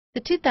The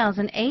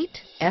 2008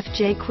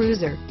 FJ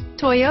Cruiser.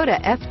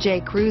 Toyota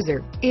FJ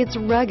Cruiser. It's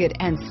rugged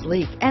and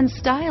sleek and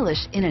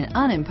stylish in an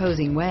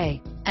unimposing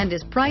way and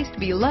is priced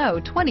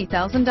below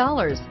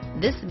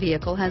 $20,000. This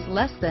vehicle has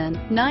less than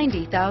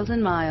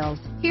 90,000 miles.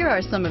 Here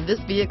are some of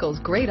this vehicle's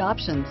great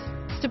options: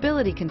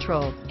 stability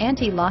control,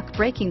 anti-lock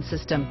braking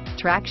system,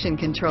 traction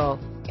control,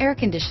 air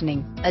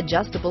conditioning,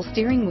 adjustable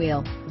steering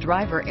wheel,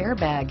 driver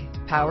airbag,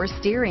 power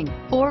steering,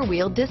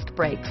 four-wheel disc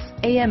brakes,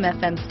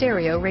 AM/FM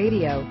stereo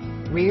radio,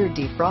 rear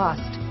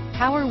defrost,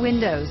 power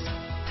windows,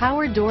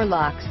 power door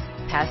locks,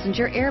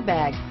 passenger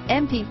airbag,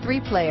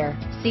 MP3 player,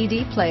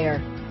 CD player,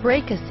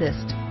 brake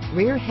assist,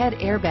 rear head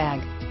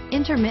airbag,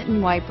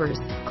 intermittent wipers,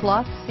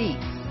 cloth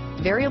seats,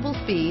 variable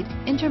speed,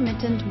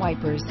 intermittent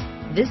wipers.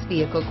 This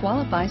vehicle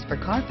qualifies for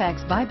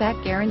CARFAX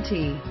buyback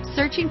guarantee.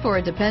 Searching for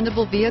a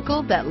dependable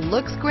vehicle that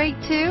looks great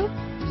too?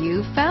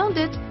 You found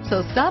it,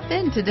 so stop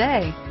in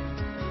today.